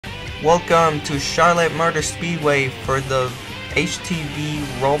Welcome to Charlotte Motor Speedway for the HTB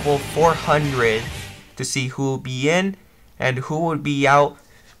Roval 400 to see who will be in and who will be out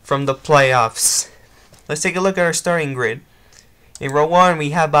from the playoffs. Let's take a look at our starting grid. In row 1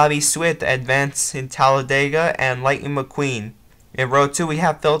 we have Bobby Swift advance in Talladega and Lightning McQueen. In row 2 we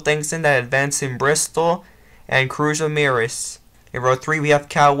have Phil Thankson that advanced in Bristol and Cruz Ramirez. In row 3 we have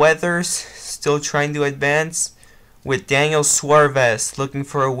Cal Weathers still trying to advance with Daniel Suarez looking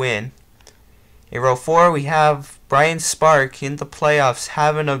for a win. In row 4 we have Brian Spark in the playoffs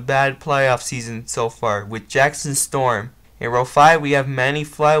having a bad playoff season so far with Jackson Storm. In row 5 we have Manny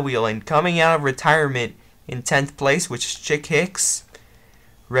Flywheel and coming out of retirement in 10th place, which is Chick Hicks,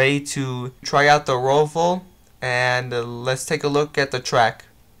 ready to try out the Roval. And let's take a look at the track.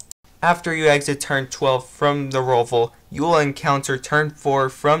 After you exit turn 12 from the Roval, you will encounter turn 4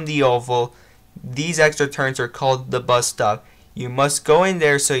 from the oval. These extra turns are called the bus stop. You must go in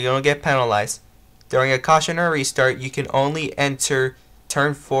there so you don't get penalized. During a caution or restart, you can only enter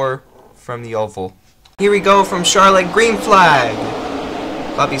turn 4 from the oval. Here we go from Charlotte, green flag.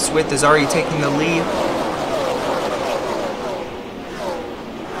 Bobby Swift is already taking the lead.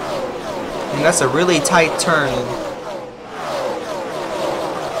 And that's a really tight turn.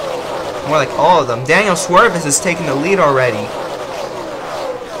 More like all of them. Daniel Suarez is taking the lead already.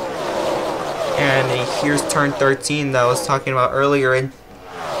 And here's turn 13 that I was talking about earlier. And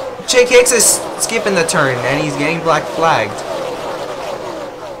Chick Hicks is skipping the turn and he's getting black flagged.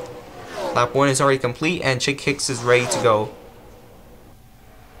 Lap 1 is already complete and Chick Hicks is ready to go.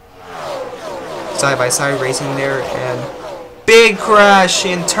 Side by side racing there, and big crash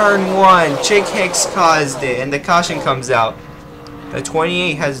in turn 1. Chick Hicks caused it and the caution comes out. The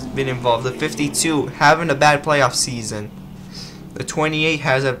 28 has been involved. The 52 having a bad playoff season. The 28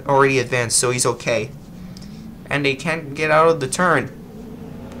 has already advanced, so he's okay. And they can't get out of the turn.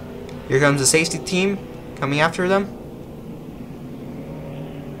 Here comes the safety team coming after them.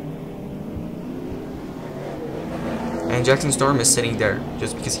 And Jackson Storm is sitting there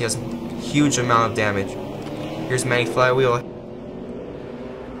just because he has a huge amount of damage. Here's Manny Flywheel.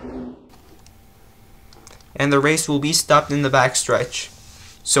 And the race will be stopped in the backstretch.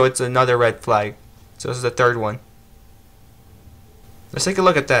 So it's another red flag. So this is the third one. Let's take a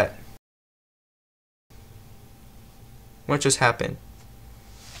look at that. What just happened?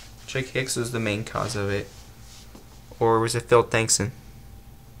 Chick Hicks was the main cause of it. Or was it Phil Thankson?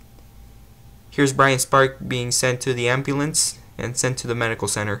 Here's Brian Spark being sent to the ambulance and sent to the medical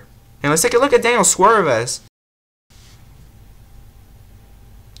center. And let's take a look at Daniel Suarez.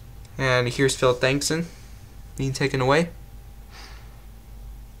 And here's Phil Thankson being taken away.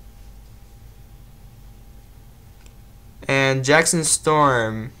 And Jackson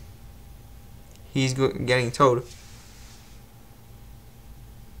Storm, he's getting towed.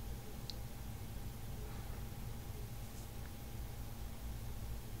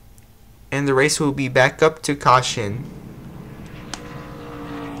 And the race will be back up to caution.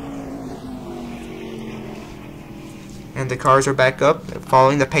 And the cars are back up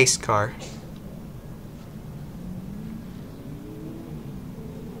following the pace car.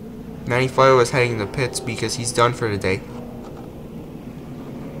 Manny Flywheel is heading to the pits because he's done for the day.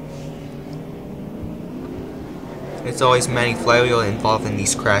 It's always Manny Flywheel involved in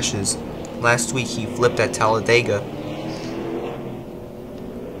these crashes. Last week he flipped at Talladega.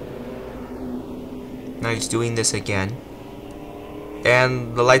 Now he's doing this again.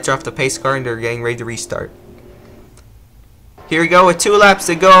 And the lights are off the pace car and they're getting ready to restart. Here we go with 2 laps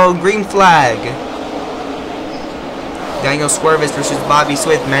to go. Green flag. Daniel Suarez versus Bobby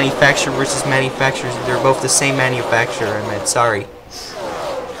Swift. Manufacturer versus manufacturers. They're both the same manufacturer, I meant. Sorry.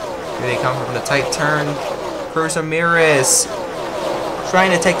 Here they come from the tight turn. Cruz Ramirez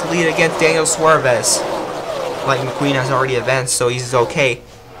trying to take the lead against Daniel Suarez. Lightning McQueen has already advanced, so he's okay.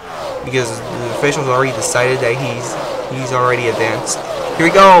 Because the officials already decided that he's already advanced. Here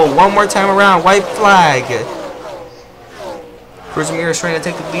we go. One more time around. White flag. Cruz Ramirez trying to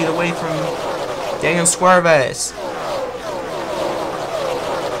take the lead away from Daniel Suarez.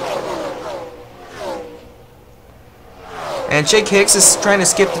 And Chick Hicks is trying to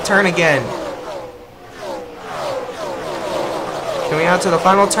skip the turn again. Coming out to the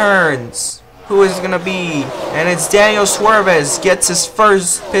final turns. Who is it going to be? And it's Daniel Suarez gets his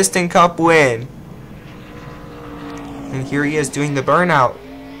first Piston Cup win. And here he is doing the burnout.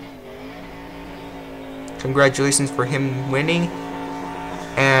 Congratulations for him winning.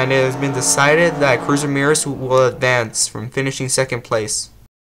 And it has been decided that Cruz Ramirez will advance from finishing 2nd place.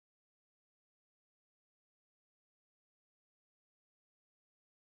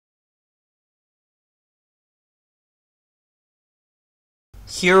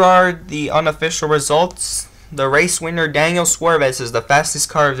 Here are the unofficial results. The race winner Daniel Suarez is the fastest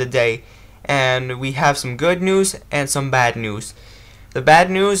car of the day, and we have some good news and some bad news. The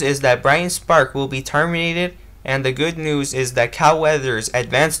bad news is that Brian Spark will be terminated, and the good news is that Cal Weathers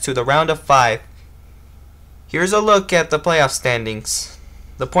advanced to the round of 5. Here's a look at the playoff standings.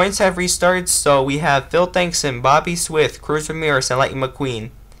 The points have restarted, so we have Phil Thankson, Bobby Swift, Cruz Ramirez, and Lightning McQueen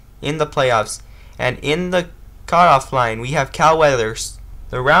in the playoffs. And in the cutoff line, we have Cal Weathers.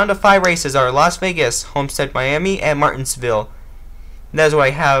 The round of 5 races are Las Vegas, Homestead, Miami, and Martinsville. That's what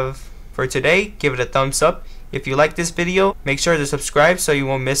I have for today. Give it a thumbs up. If you like this video, make sure to subscribe so you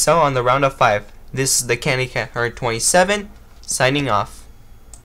won't miss out on the round of 5. This is the Candy Cat Herd 27, signing off.